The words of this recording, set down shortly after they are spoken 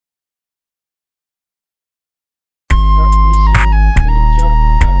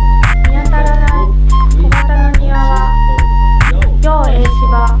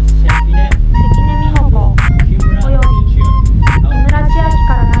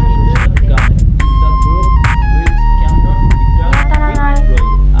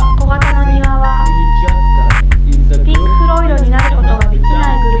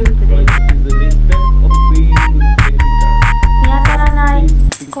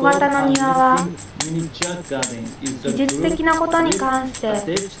小型の庭は技術的なことに関し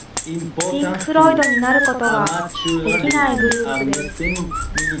てピンク・フロイドになることができないグループです。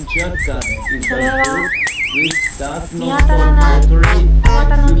それは見当たらない小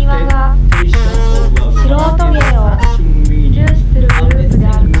型の庭が素人芸を重視するグループであ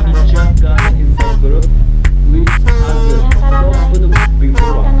るからです。見当たらない小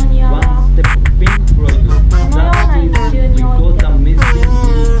型の庭はこのような一周において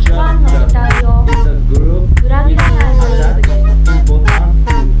ファンの期待を裏切らないグループで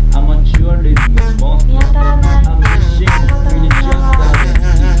す。見当たらない小型の庭は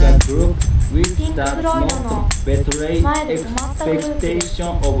ピンク・フロイドの前で止まったグループです。それ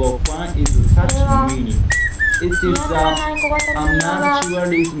は見当たらない小型の庭が素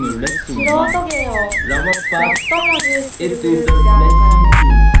人芸を最も重視するグループであるから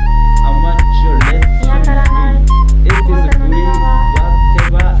です。見当たらない小型の庭は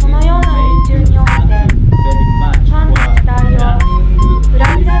そのような一周においてファンの期待を裏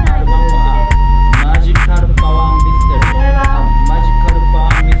切らないグループです。それは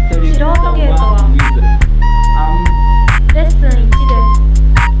素人芸とはレッスン1です。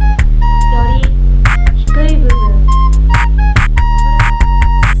より低い部分。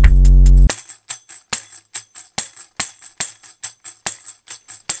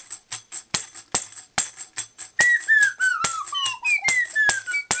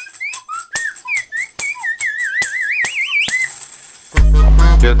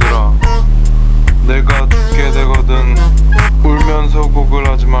얘들아, 내가 듣게 되거든. 울면서 곡을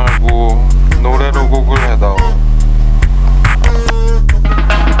하지 말고 노래로 곡을 해다오.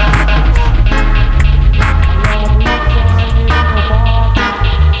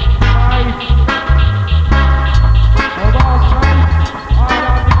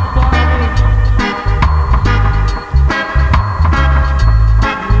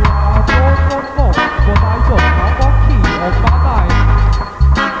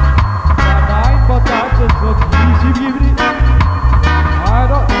 I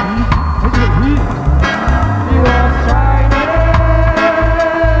don't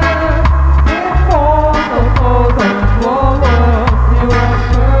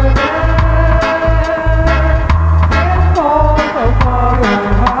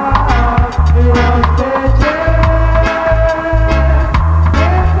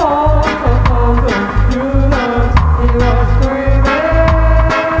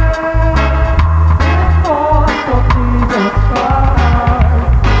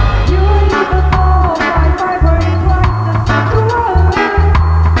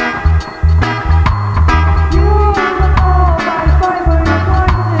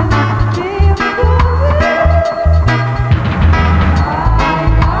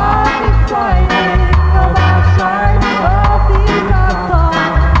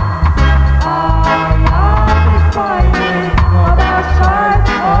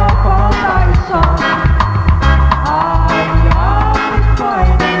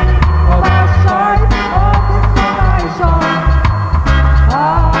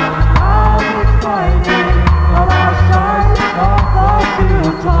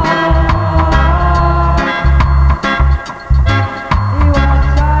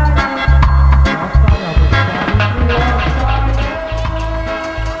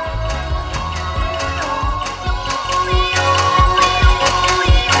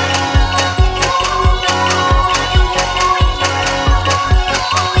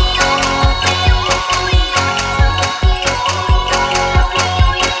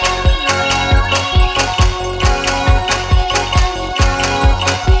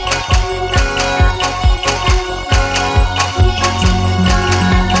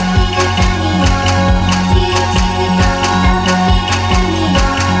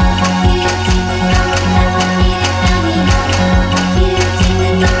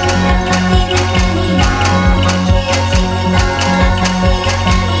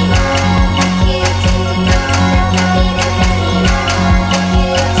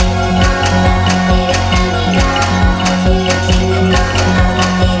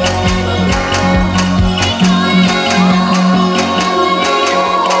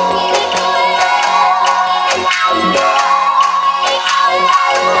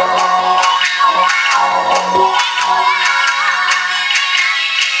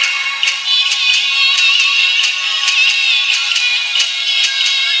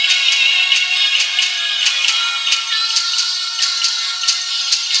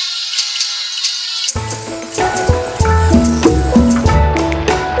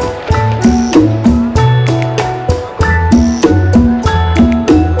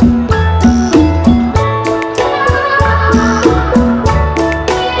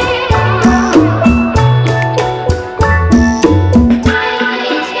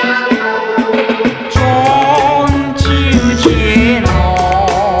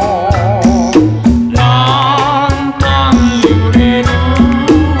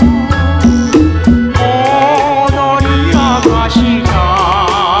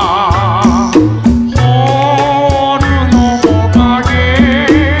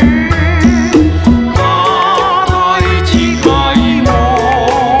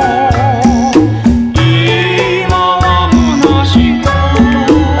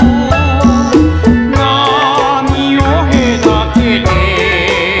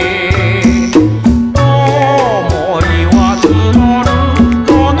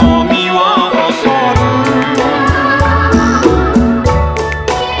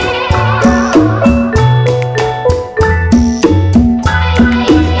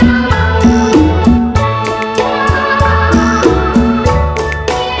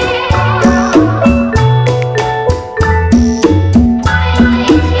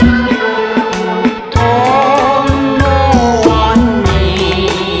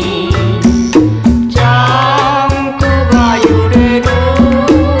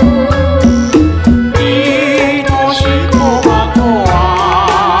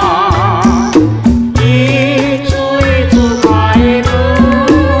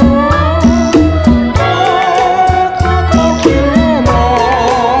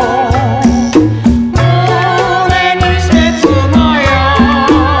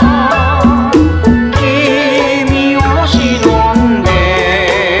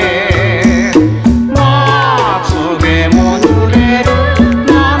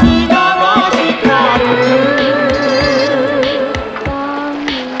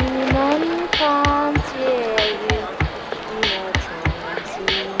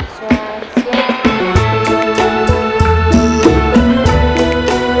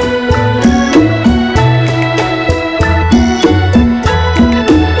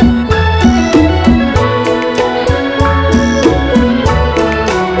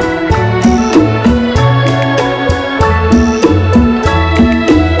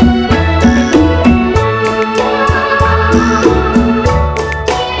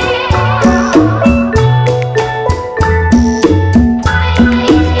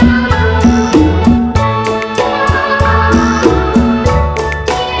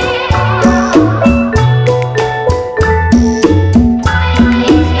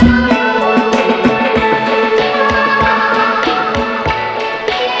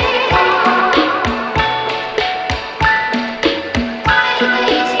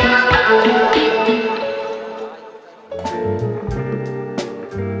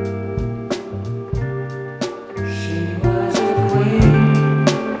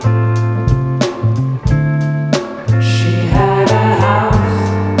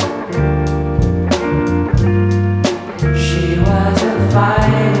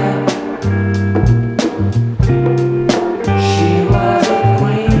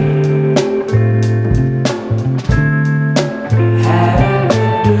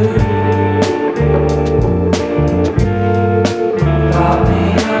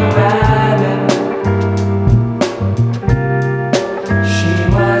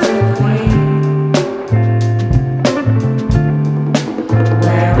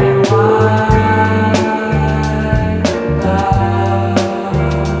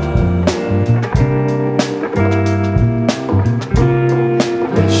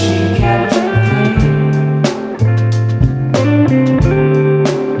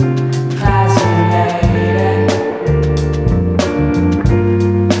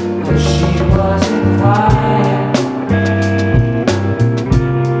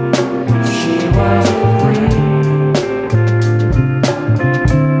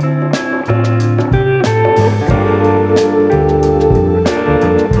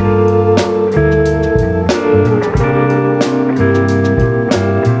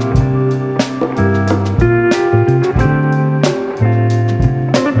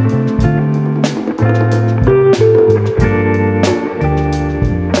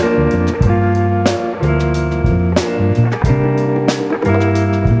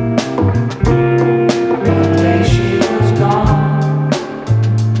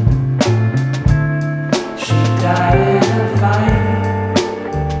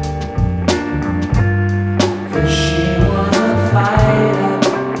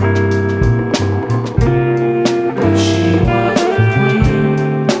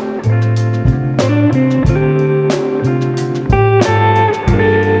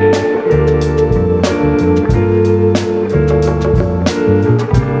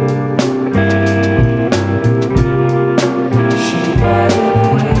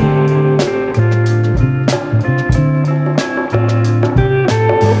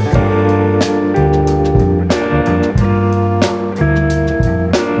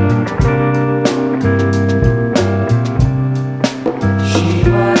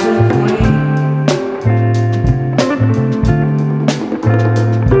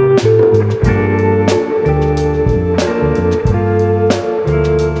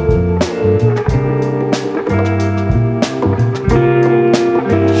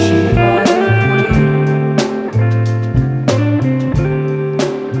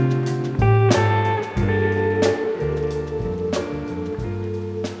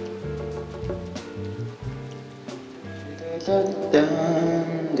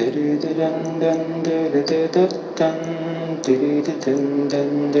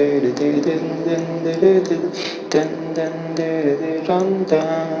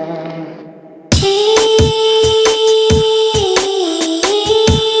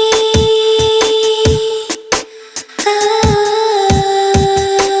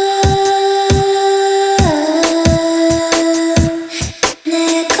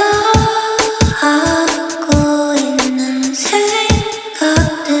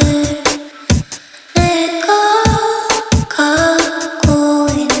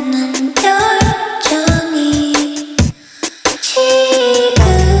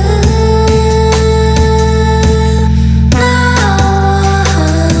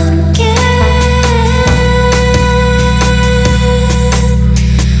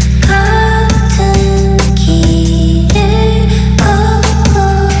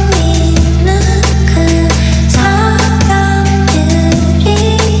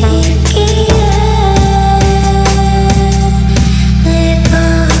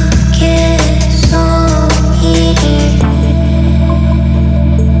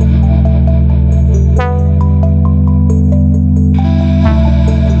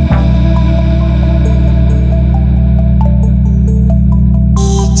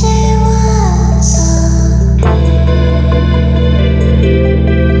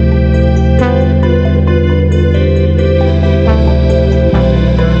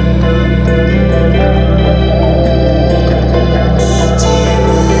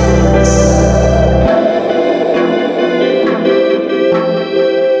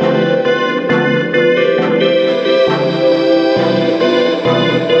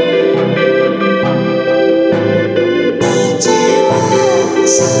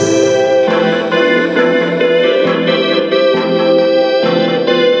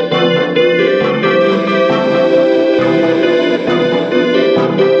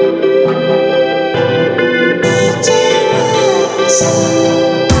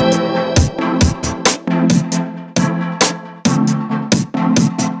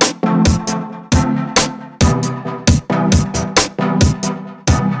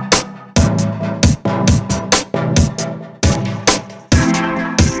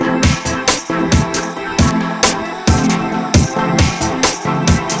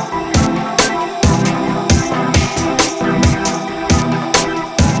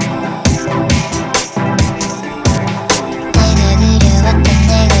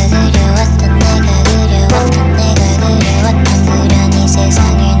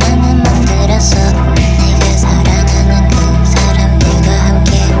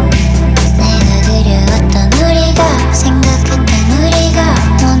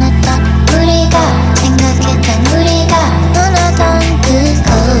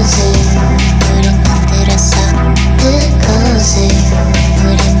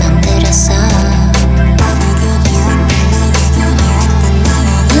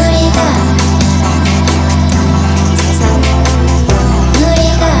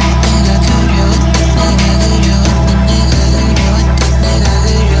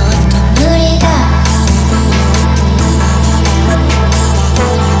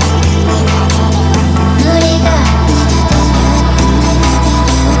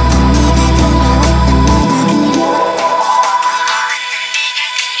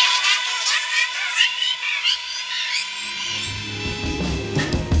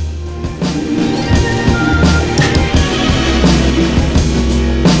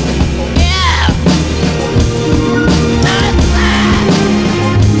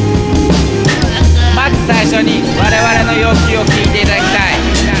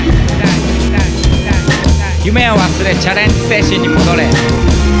夢を忘れチャレンジ精神に戻れ。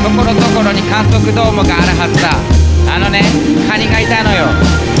ところどころに観測ドームがあるはずだ。あのね、カニがいたのよ。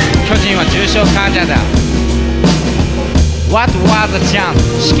巨人は重症患者だ。 What was a chance?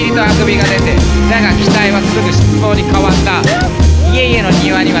 しきりとあくびが出て、だが期待はすぐ失望に変わった。家々の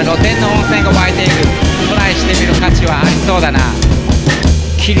庭には露天の温泉が湧いている。トライしてみる価値はありそうだな。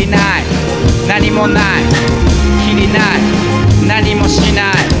きりない、何もない。きりない、何もし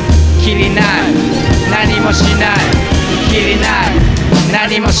ない。きりない、何もしない。きりない、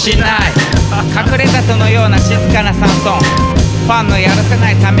何もしない。隠れ里のような静かな山村。ファンのやるせ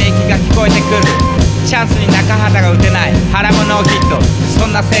ないため息が聞こえてくる。チャンスに中肌が打てない。腹もノーヒット。そ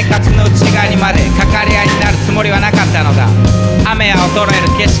んな生活の内側にまでかかり合いになるつもりはなかったのだ。雨は衰え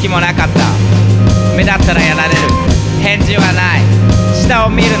る景色もなかった。目立ったらやられる。返事はない。下を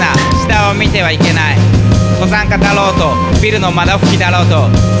見るな、下を見てはいけない。登山家だろうとビルの窓拭きだろうと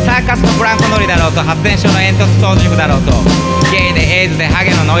サーカスのブランコ乗りだろうと発電所の煙突掃除婦だろうとゲイでエイズでハ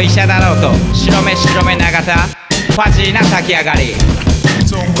ゲのノイシャだろうと白目白目長田ファジーな炊き上がり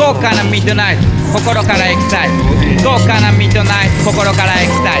豪華なミッドナイト心からエキサイト豪華なミッドナイト心からエ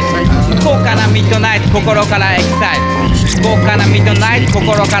キサイト豪華なミッドナイト心からエキサイト豪華なミッドナイト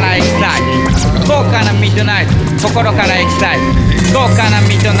心からエキサイト豪華なミッドナイト心からエキサイト豪華な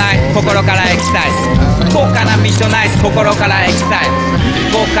ミッドナイト心からエキサイト豪華なミッドナイト心からエキサイ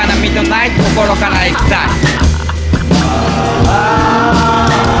ト豪華なミッドナイト心からエキサイト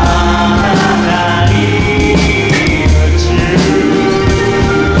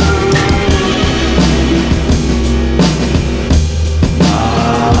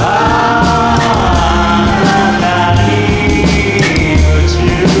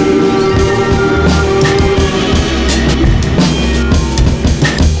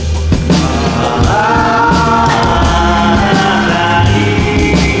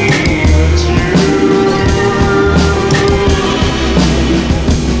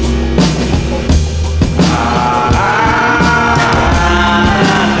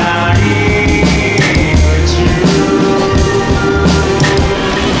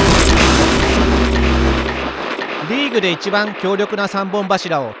リーグで一番強力な3本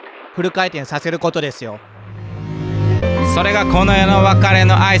柱をフル回転させることですよ。それがこの世の別れ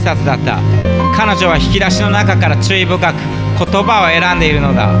の挨拶だった。彼女は引き出しの中から注意深く言葉を選んでいる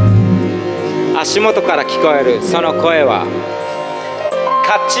のだ。足元から聞こえるその声は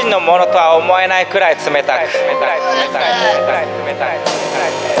カッチンのものとは思えないくらい冷たく、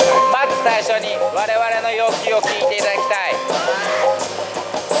まず最初に我々の要求を聞いていただきたい。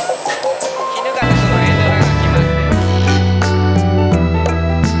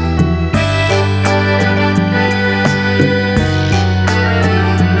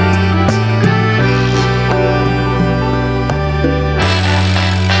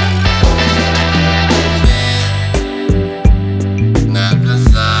衣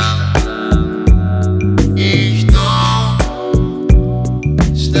笠とのエンドラが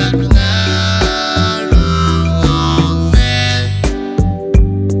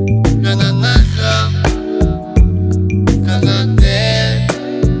決まって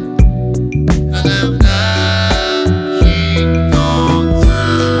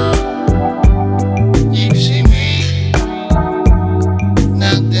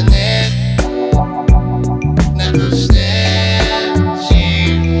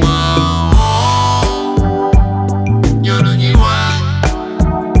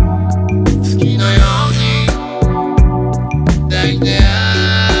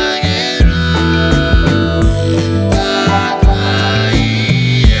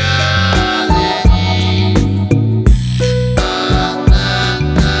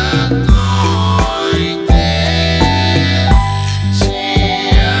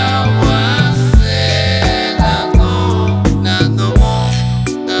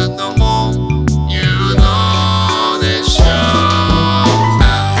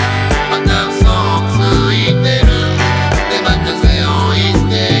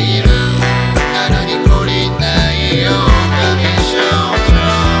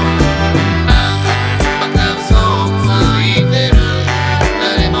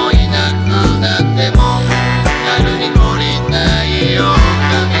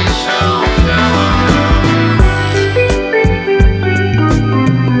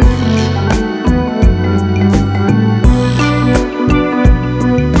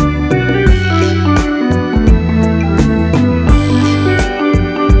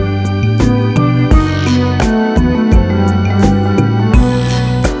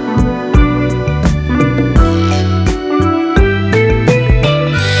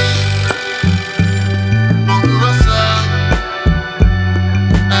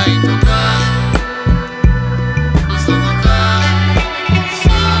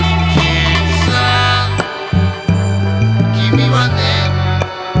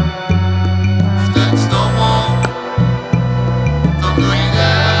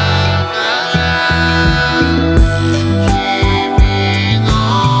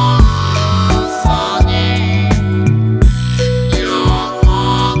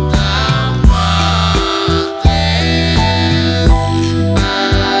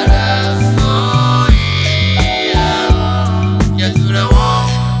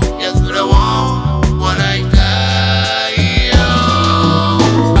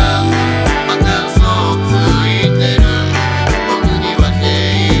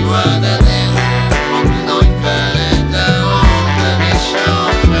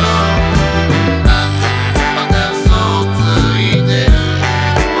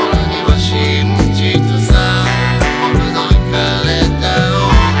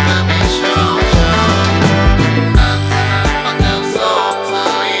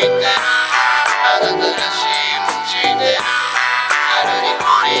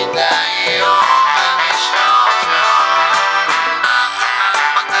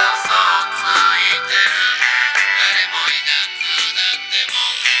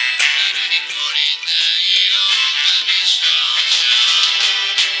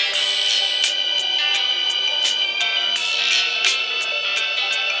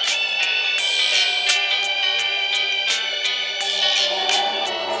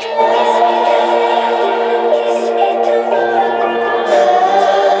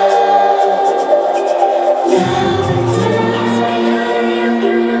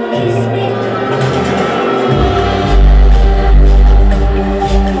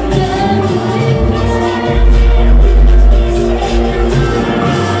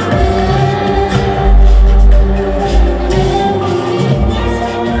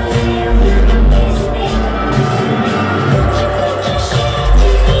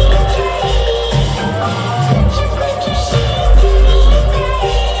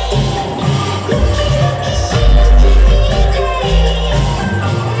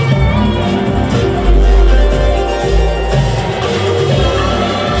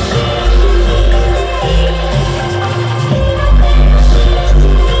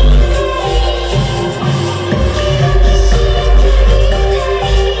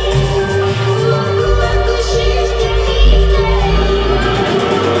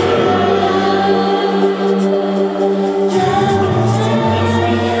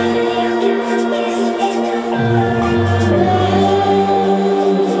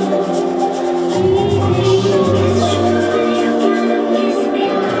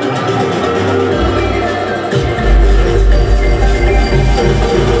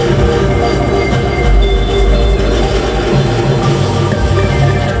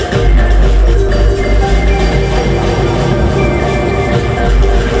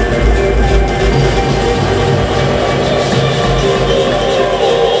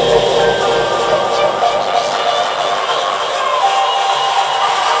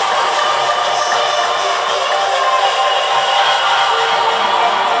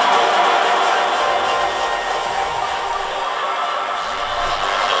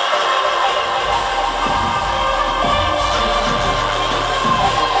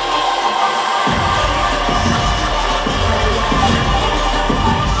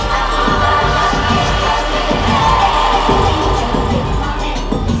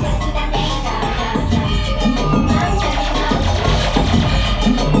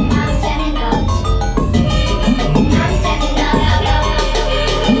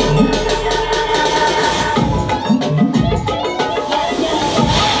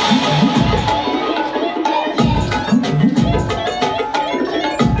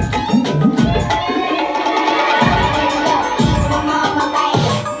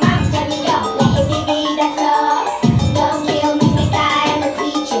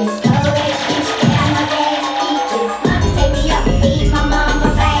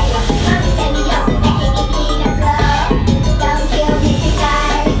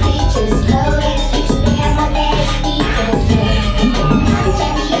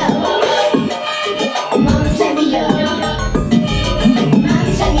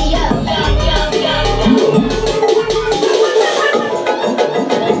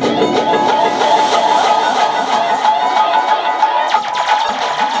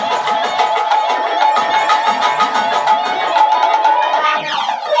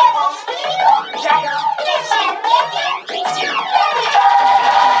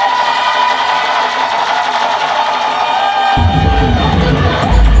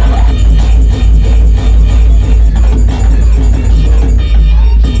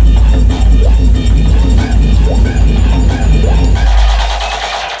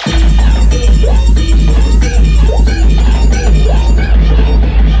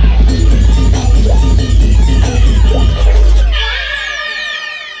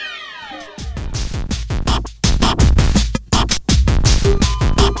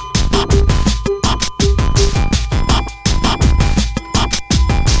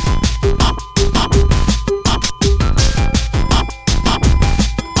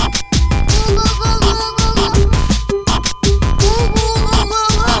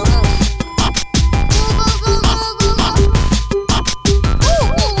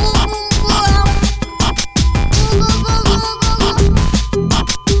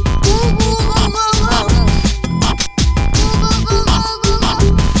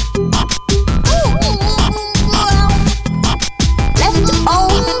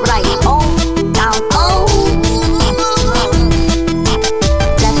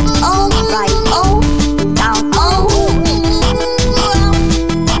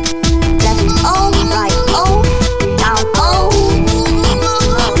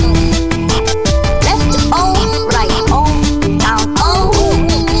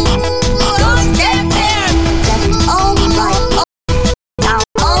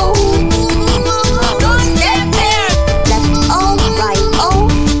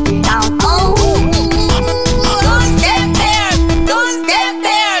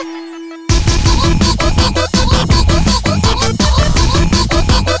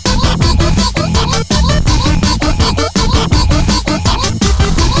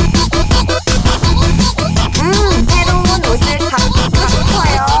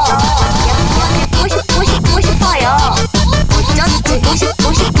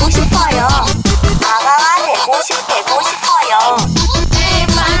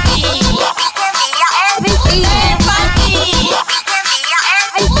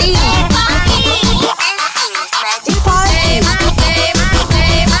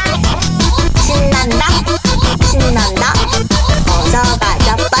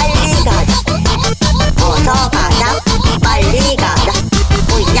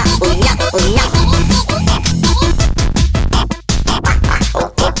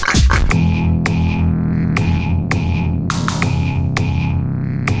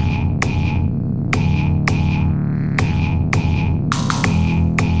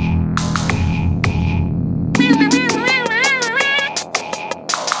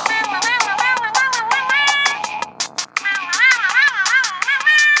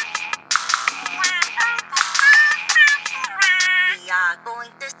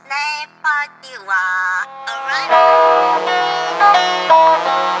party wa. Alright.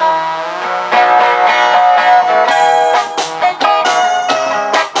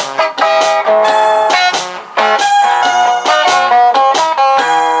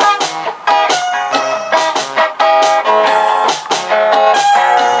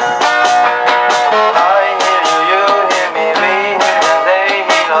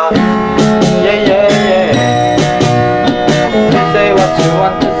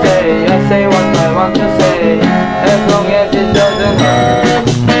 Say what I want to say, as long as it doesn't hurt.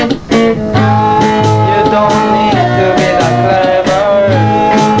 You don't need to be that clever.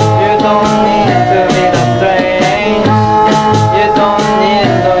 You don't need to be that strange. You don't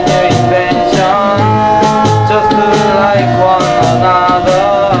need no new invention. Just to like one another.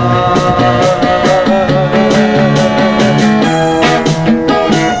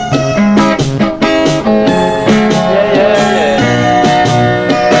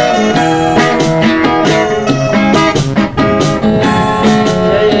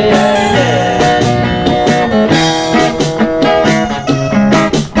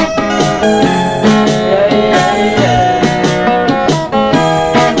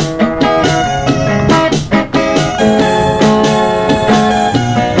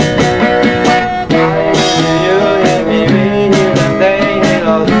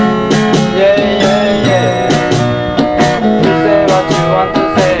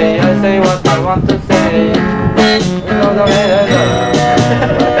 Want to say, you don't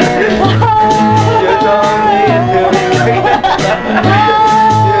need to be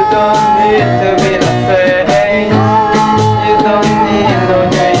you don't need to